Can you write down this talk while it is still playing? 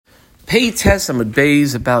Pei Tes Amud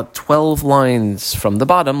Beis, about 12 lines from the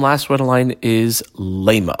bottom. Last word line is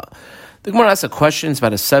Lema. The Gemara asks a question. It's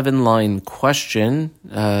about a 7-line question.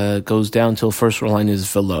 Goes down till first word line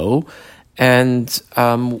is Velo. And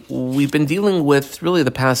we've been dealing with, really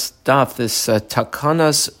the past daf, this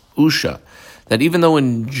Takanas Usha, that even though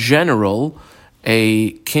in general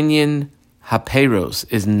a Kinyan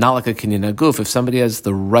Haperos is not like a Kinyan Aguf, if somebody has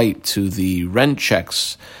the right to the rent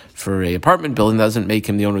checks for an apartment building, doesn't make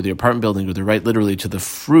him the owner of the apartment building, or the right literally to the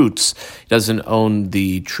fruits, he doesn't own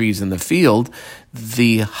the trees in the field.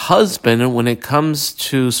 The husband, when it comes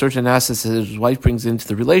to certain assets that his wife brings into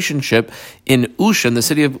the relationship, in Usha, in the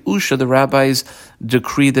city of Usha, the rabbis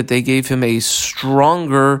decreed that they gave him a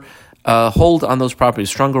stronger hold on those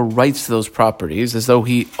properties, stronger rights to those properties, as though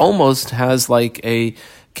he almost has like a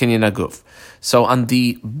Kinyan Aguf. So on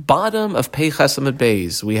the bottom of Pei Chesed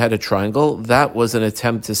Beis, we had a triangle. That was an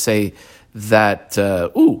attempt to say that,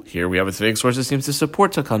 here we have a Tanaic source that seems to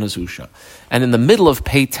support Takanas Usha. And in the middle of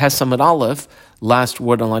Pei Tes Amud Aleph, last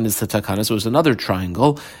word online is the Takanas, so it was another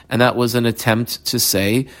triangle, and that was an attempt to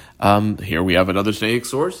say, here we have another Tanaic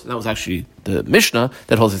source. That was actually the Mishnah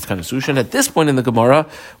that holds the Takanas Usha. And at this point in the Gemara,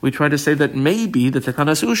 we try to say that maybe the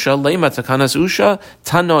Takanas Usha, Lema Takanas Usha,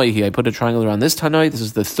 Tanoi here. I put a triangle around this Tanoi. This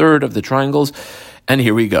is the third of the triangles. And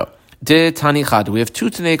here we go. De Tani Chad. We have two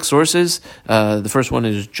Tanaic sources. The first one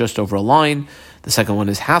is just over a line. The second one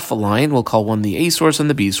is half a line. We'll call one the A source and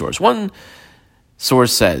the B source. One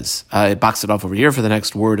source says, it boxed it off over here for the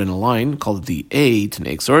next word in a line, called the A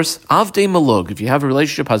Tanaic source. Avdei Malug. If you have a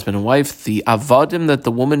relationship, husband and wife, the avadim that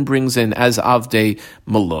the woman brings in as Avdei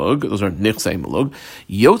Malug, those are Nichsei Malug,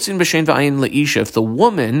 Yotzin B'Shein V'Ayin Le'isha. If the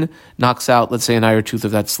woman knocks out, let's say, an eye or tooth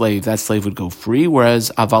of that slave would go free,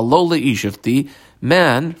 whereas Avalo Le'ish, if the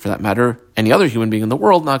man, for that matter, any other human being in the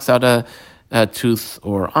world, knocks out a tooth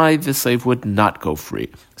or eye, the slave would not go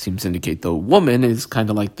free. Seems to indicate the woman is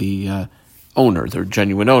kind of like the owner, their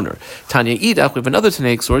genuine owner. Tanya Idach, we have another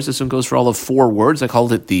Tanaic source. This one goes for all of 4 words. I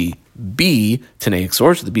called it the B Tanaic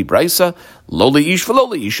source, the B Brisa. Lo Le'ish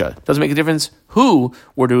v'lo Le'isha. Doesn't make a difference who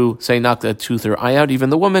were to say knock that tooth or eye out. Even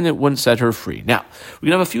the woman, it wouldn't set her free. Now, we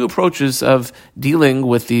can have a few approaches of dealing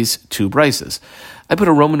with these 2 Brisas. I put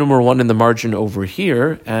a Roman numeral 1 in the margin over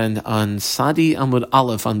here, and on Sadi Amud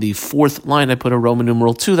Aleph, on the 4th line, I put a Roman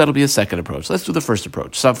numeral 2. That'll be a second approach. Let's do the first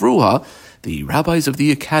approach. Savruha, the rabbis of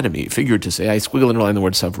the academy, figured to say, I squiggle and underline the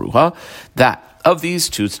word Savruha, that of these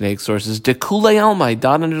 2 Tanaic sources, Dekulei Alma, I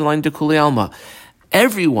dot underline Dekulei Alma.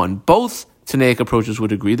 Everyone, both Tanaic approaches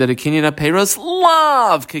would agree that a Kinyan Aperos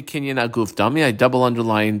lav Kinyan Aguf Dami, I double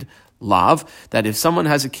underlined lav, that if someone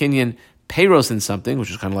has a Kinyan Peiros in something, which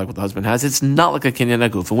is kind of like what the husband has, it's not like a Kinyan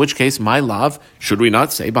Aguf, in which case, my lav, should we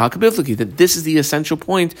not say, Bava Kama, that this is the essential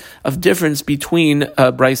point of difference between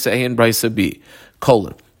Brisa A and Brisa B,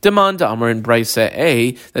 colon. Demand Amar in Brisa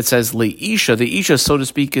A that says Leisha, the Isha, so to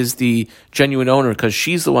speak, is the genuine owner, because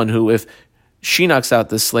she's the one who, if she knocks out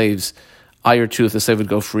the slave's eye or tooth, the slave would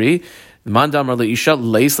go free. Mandamar Leisha,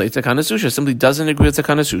 Le Slate Takanas Usha, simply doesn't agree with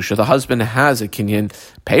Takanas Usha. The husband has a Kinyan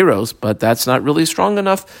Peiros, but that's not really strong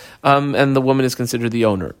enough, and the woman is considered the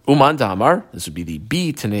owner. Umandamar, this would be the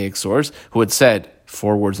B Tanaic source, who had said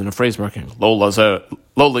 4 words in a phrase marking Lola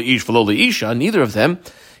Ish Lola Isha, neither of them.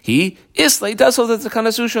 He Islay does so that the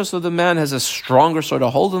Takanas, so the man has a stronger sort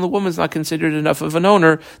of hold, and the woman's not considered enough of an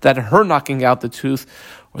owner that her knocking out the tooth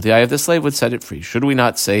or the eye of the slave would set it free. Should we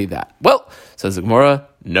not say that? Well, says the Gemara,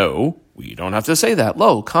 no, we don't have to say that.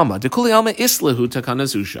 Lo, Kama, Dekuli Alma Islahu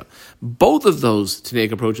Takanas. Both of those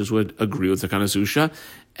Tanaic approaches would agree with Takanas.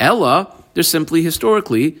 Ella, they're simply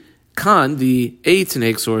historically, Khan, the A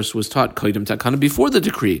Tanaic source, was taught Koidim Takana before the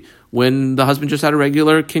decree, when the husband just had a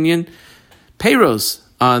regular Kinyan Peiros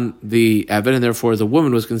on the Eved, and therefore the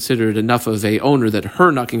woman was considered enough of a owner that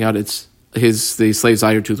her knocking out the slave's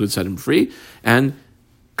eye or tooth would set him free. And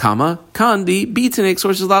Kama, Khan, the B Tanaic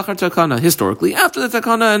source is Lachar Takana, historically after the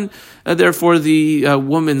Takana, and therefore the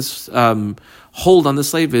woman's hold on the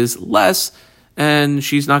slave is less, and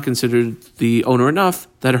she's not considered the owner enough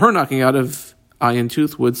that her knocking out of eye and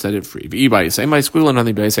tooth would set it free.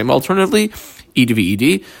 Alternatively,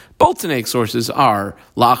 ED, both Tanaic sources are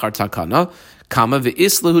Lachar Takana, Kama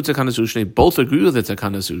ve'islahu Takanas Usha, both agree with the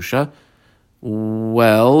Takanas Usha.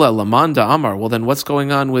 Well, Lamanda Amar, well then what's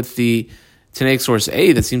going on with the Tanaic source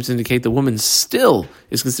A that seems to indicate the woman still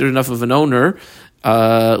is considered enough of an owner?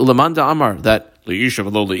 Lamanda Amar, that Leisha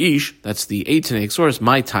v'lo Leish, that's the A Tanaic source,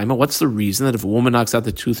 my timer. What's the reason that if a woman knocks out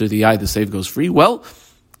the tooth or the eye, the slave goes free? Well,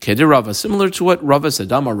 Keder Rava, similar to what Rava said,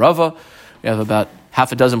 Amar Rava, we have about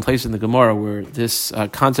half a dozen places in the Gemara where this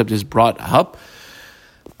concept is brought up.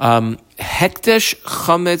 Hekdesh,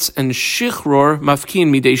 chametz, and shichror mafkin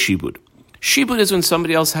midei shibud. Shibud is when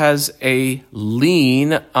somebody else has a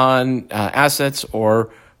lien on assets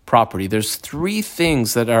or property. There's three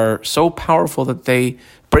things that are so powerful that they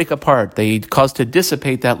break apart. They cause to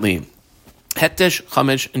dissipate that lien. Hekdesh,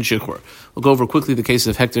 chametz, and shichror. We'll go over quickly the cases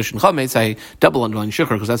of hekdesh and chametz. I double underline shichror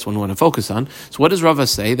because that's one we want to focus on. So what does Rava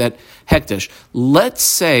say? That hekdesh, let's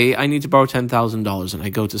say I need to borrow $10,000 and I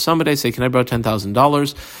go to somebody, I say, can I borrow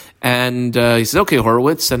 $10,000? And he says, okay,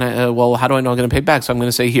 Horowitz, and well, how do I know I'm going to pay back? So I'm going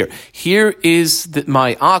to say, here is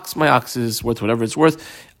my ox. My ox is worth whatever it's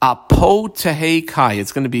worth. Apo tehei kai.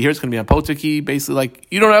 It's going to be here. It's going to be apoteki. Basically, like,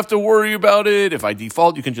 you don't have to worry about it. If I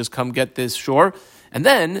default, you can just come get this, sure. And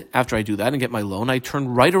then, after I do that and get my loan, I turn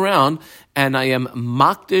right around and I am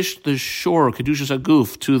makdish the shore, kedushas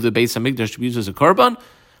aguf, to the Beis Hamikdash to be used as a korban.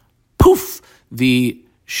 Poof! The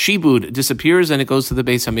shibud disappears and it goes to the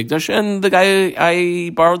Beis Hamikdash, and the guy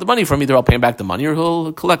I borrowed the money from, either I'll pay him back the money or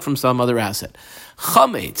he'll collect from some other asset.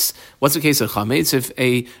 Chametz. What's the case of chametz? If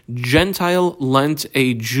a Gentile lent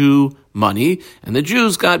a Jew money, and the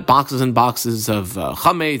Jews got boxes and boxes of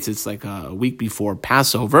chametz, it's like a week before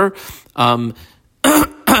Passover,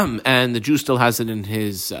 and the Jew still has it in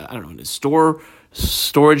his, in his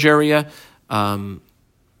storage area.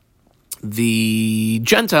 The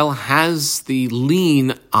Gentile has the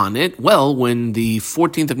lien on it. Well, when the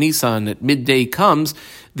 14th of Nisan at midday comes,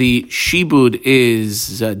 the shibud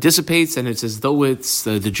dissipates, and it's as though it's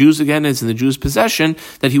the Jews again, it's in the Jews' possession,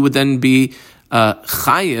 that he would then be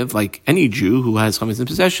chayev, like any Jew who has chametz in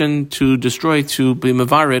possession, to destroy, to be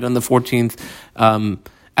mavarid on the 14th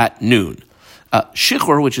at noon.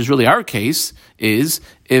 Shichror, which is really our case, is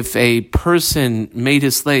if a person made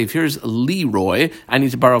his slave, here's Leroy, I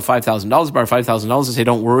need to borrow $5,000, borrow $5,000, and say,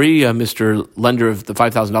 don't worry, Mr. Lender of the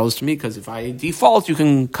 $5,000 to me, because if I default, you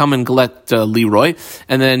can come and collect Leroy.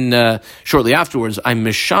 And then shortly afterwards, I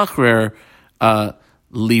mishachrer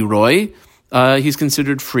Leroy, he's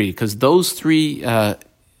considered free, because those three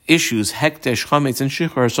issues, hekdesh, chametz, and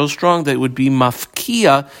shichror, are so strong that it would be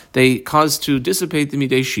mafkia, they cause to dissipate the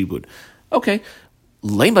midei shibud. Okay,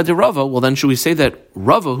 Lema de Rava, well then should we say that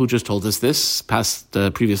Rava, who just told us this, past the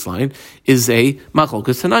previous line, is a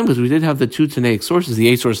machlokes tanaim, because we did have the two Tanaic sources, the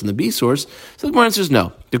A source and the B source, so the Gemara answers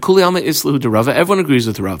no. The Kuli Alma Islahu de Rava, everyone agrees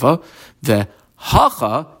with Rava. The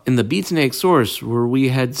Hacha, in the B Tanaic source, where we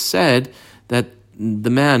had said that the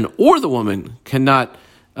man or the woman cannot,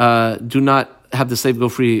 do not have the slave go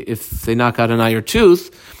free if they knock out an eye or tooth,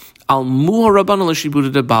 Al Muha Rabban Al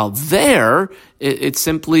Shibuda de Baal, there, it's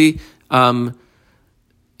simply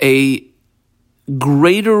a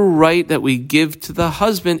greater right that we give to the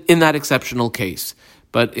husband in that exceptional case.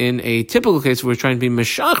 But in a typical case where we're trying to be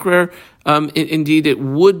meshachrer, indeed it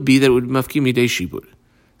would be that it would mafki midei shibud.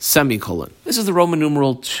 Semicolon. This is the Roman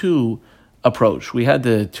numeral 2 approach. We had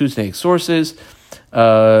the two snake sources.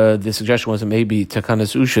 The suggestion was that maybe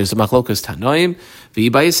takanas usha is a machlokas tanoim.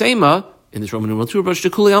 V'yibayisema, in this Roman numeral 2 approach, to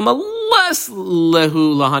kuli alma less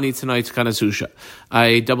lehu lahani tonight takanas.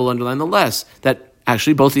 I double underline the less, that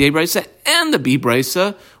actually both the A brisa and the B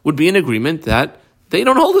brisa would be in agreement that they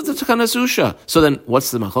don't hold it to takanas usha. So then,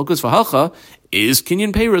 what's the machlokas v'halcha? Is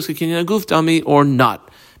kinyan peiros kinyan aguf dami or not?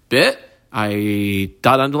 Bit, I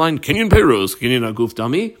dot underline kinyan peiros kinyan aguf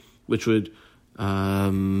dami, which would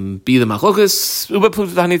be the machlokas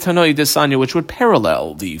ubeputani tanoi desanya, which would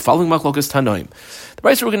parallel the following machlokas tanoim. The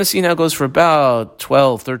brisa we're going to see now goes for about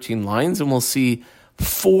 12, 13 lines, and we'll see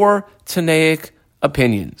 4 Tanaic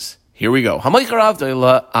opinions. Here we go.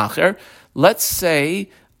 Let's say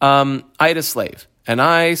I had a slave, and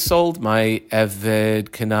I sold my Eved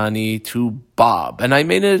Kanani to Bob, and I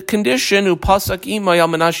made a condition that,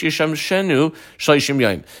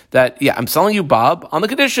 I'm selling you Bob on the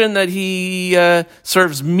condition that he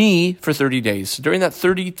serves me for 30 days. So during that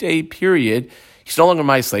 30-day period, he's no longer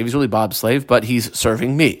my slave, he's really Bob's slave, but he's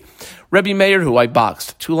serving me. Rebbe Meir, who I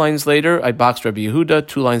boxed. 2 lines later, I boxed Rebbe Yehuda.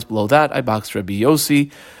 2 lines below that, I boxed Rebbe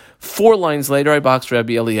Yossi. 4 lines later, I boxed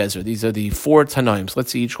Rebbe Eliezer. These are the 4 Tanaims.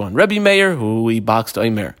 Let's see each one. Rebbe Meir, who we boxed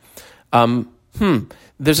Omer.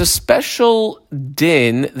 There's a special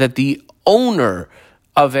din that the owner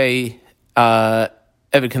of a Eved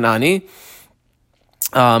Kanani,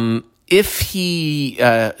 if he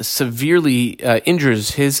severely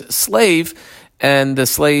injures his slave, and the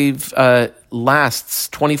slave lasts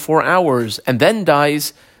 24 hours and then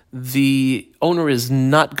dies, the owner is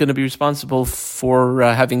not going to be responsible for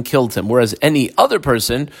having killed him. Whereas any other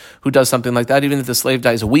person who does something like that, even if the slave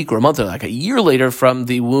dies a week or a month or like a year later from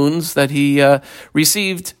the wounds that he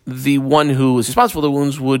received, the one who is responsible for the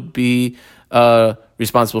wounds would be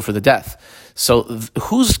responsible for the death. So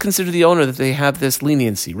who's considered the owner that they have this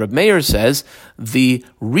leniency? Reb Meir says the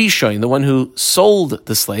Rishon, the one who sold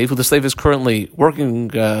the slave, who the slave is currently working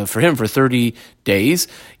for him for 30 days.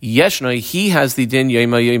 Yeshnoi, he has the din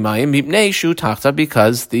yema yemayim mipnei shu tachta,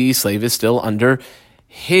 because the slave is still under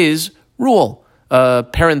his rule.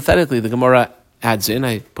 Parenthetically, the Gemara adds in,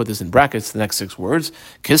 I put this in brackets, the next 6 words,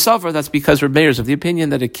 Kisavar, that's because Reb Meir is of the opinion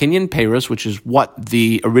that a Kinyan Peiros, which is what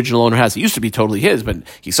the original owner has, it used to be totally his, but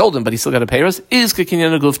he sold him, but he still got a Peiros, is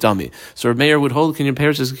Kinyan Aguf Dami. So Reb Meir would hold Kinyan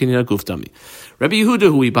Peiros as Kinyan Aguf Dami. Rabbi Yehuda,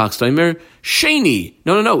 who he boxed Omer, Sheni.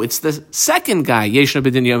 No, it's the second guy, Yeshna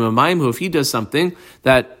B'din Yamamayim, who if he does something,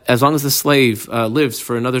 that as long as the slave lives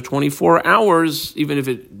for another 24 hours, even if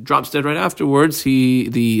it drops dead right afterwards,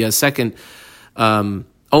 the second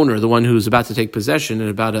owner, the one who's about to take possession in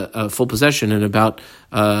about a full possession in about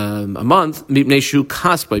a month,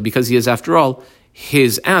 because he is, after all,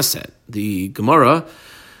 his asset. The Gemara,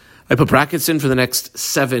 I put brackets in for the next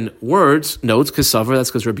 7 words, notes, Kisavar, that's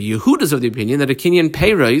because Rabbi Yehuda is of the opinion that a Kinyan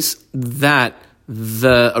Peiros that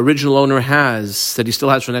the original owner has, that he still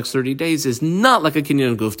has for the next 30 days, is not like a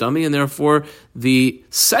Kinyan Guf Dami, and therefore the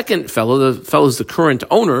second fellow, the fellow is the current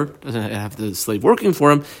owner, doesn't have the slave working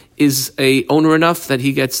for him, is a owner enough that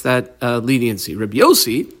he gets that leniency. Rabbi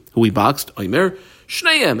Yossi, who he boxed, Omer,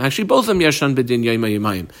 Shneim, actually both of them Yeshan B'din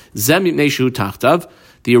Yamayim. Zem Yipnei Shu Tachtav,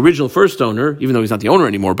 the original first owner, even though he's not the owner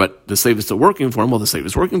anymore, but the slave is still working for him, well, the slave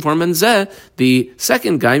is working for him, and Zeh, the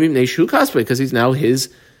second guy, Yipnei Shu Kaspe, because he's now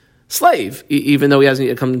his slave, even though he hasn't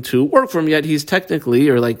yet come to work for him yet, he's technically,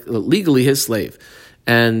 or like legally, his slave.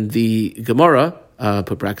 And the Gemara,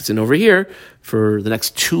 put brackets in over here, for the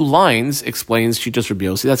next 2 lines, explains Shitas Rabbi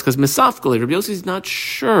Yossi. That's because Mesafkale, Rabbi Yossi is not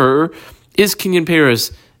sure, is Kinyan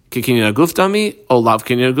Peiros Kinyan Aguf Dami, Olav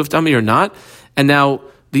Kinyan Aguf Dami, or not? And now,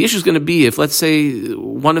 the issue is going to be if, let's say,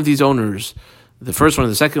 one of these owners, the first one or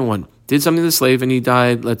the second one, did something to the slave and he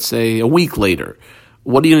died, let's say, a week later.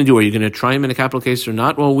 What are you going to do? Are you going to try him in a capital case or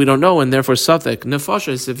not? Well, we don't know, and therefore, Safek,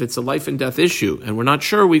 Nefashis, if it's a life and death issue, and we're not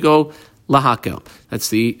sure, we go Lahakel. That's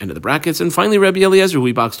the end of the brackets. And finally, Rabbi Eliezer, who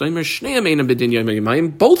we boxed Omer, Shneim Einam B'din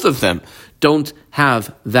Yamayim, both of them don't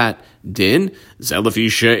have that din. Zelafi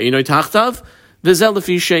She'enoi Tachtav,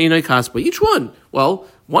 V'zelafi She'enoi Kaspa. Each one. Well,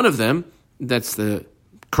 one of them, that's the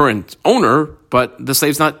current owner, but the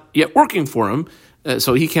slave's not yet working for him,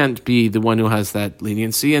 so he can't be the one who has that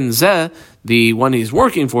leniency. And Zeh, the one he's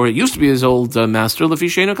working for, it used to be his old master,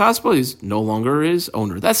 Lefisheno Kaspa, he's no longer his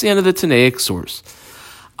owner. That's the end of the Tanaic source.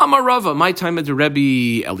 Amar Rava, my time at the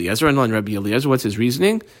Rebbe Eliezer, and on Rebbe Eliezer, what's his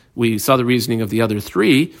reasoning? We saw the reasoning of the other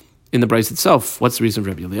 3 in the Bryce itself. What's the reason of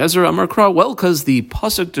Rebbe Eliezer? Amar Kra, well, because the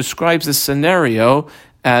Pasuk describes the scenario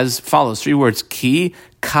as follows, 3 words, Ki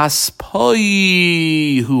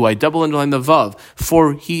Kaspoi, who I double underline the Vav,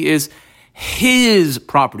 for he is his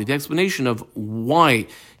property. The explanation of why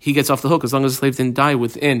he gets off the hook as long as the slave didn't die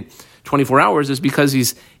within 24 hours is because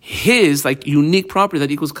he's his, like, unique property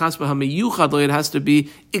that equals kaspa hameyuchad. It has to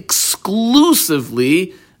be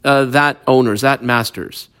exclusively that owner's, that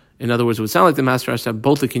master's. In other words, it would sound like the master has to have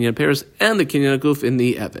both the Kinyan Peiros and the Kinyan Aguf in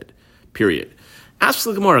the Eved. Period. Asks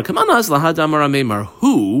the Gemara,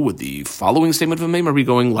 who would the following statement of a Meimar are we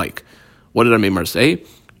going like? What did our Meimar say?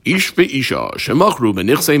 Ish ve'isha shemachru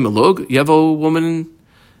b'nichsei melug. You have a woman,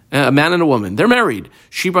 a man and a woman. They're married.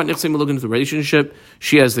 She brought nichsei melug into the relationship.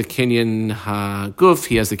 She has the Kinyan ha-guf.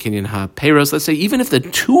 He has the Kinyan ha-peiros. Let's say even if the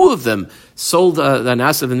 2 of them sold an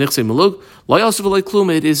asset of the nichsei melug, lo yasuf v'lo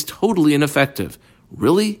klum, it is totally ineffective.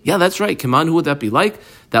 Really? Yeah, that's right. Come on, who would that be like?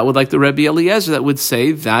 That would like the Rebbe Eliezer that would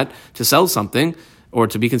say that to sell something or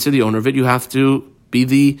to be considered the owner of it, you have to be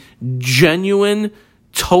the genuine,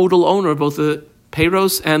 total owner of both the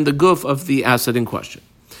Peiros and the Guf of the asset in question.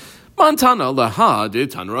 Mantana lahad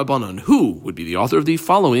tanrabanan. Who would be the author of the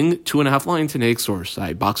following 2.5 line Tanaic source?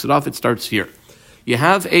 I box it off. It starts here. You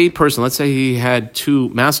have a person, let's say he had 2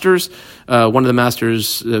 masters. One of the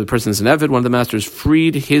masters, the person is an Eved, one of the masters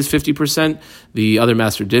freed his 50%, the other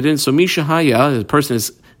master didn't. So Mishahaya, the person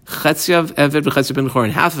is Chetziav Eved v'Chetziav ben Chor,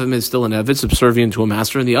 and half of him is still an Eved, subservient to a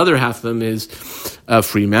master, and the other half of him is a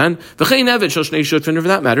free man. V'chein Eved shel shnei shutfin, for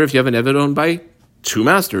that matter, if you have an Eved owned by 2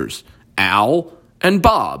 masters, Al and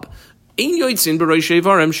Bob. That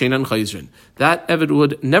Eved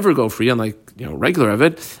would never go free, unlike regular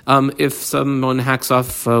Eved. If someone hacks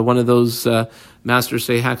off one of those masters,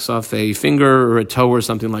 say hacks off a finger or a toe or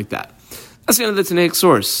something like that. That's the end of the Tanaic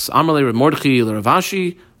source. Amrle Mordechai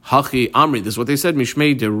Ravashi Hachi Amri. This is what they said.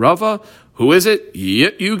 Mishmei de Rava. Who is it?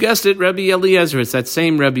 You guessed it, Rebbe Eliezer. It's that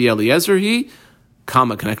same Rebbe Eliezer. He,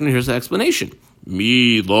 comma, connecting. Here's the explanation.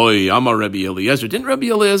 Mi loy Amar Rebbe Eliezer. Didn't Rebbe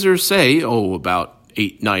Eliezer say, about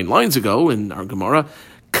 8-9 lines ago in our Gemara,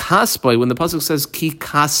 Kaspai, when the pasuk says ki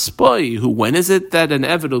kaspai, who, when is it that an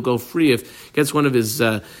Eved will go free if he gets one of his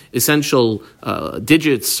essential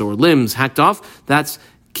digits or limbs hacked off? That's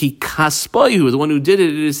ki kaspai, who, the one who did it,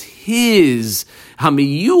 it is his.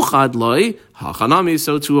 Hamiyuchad loy, hachanami.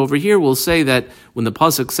 So too over here we'll say that when the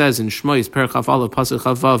pasuk says in Shmois, Perachaf Aleph, pasuk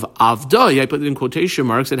Chavav, avdoi, I put it in quotation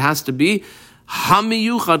marks, it has to be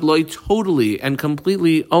hamiyuchad loy, totally and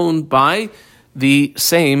completely owned by the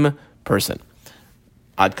same person.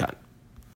 Ad kan.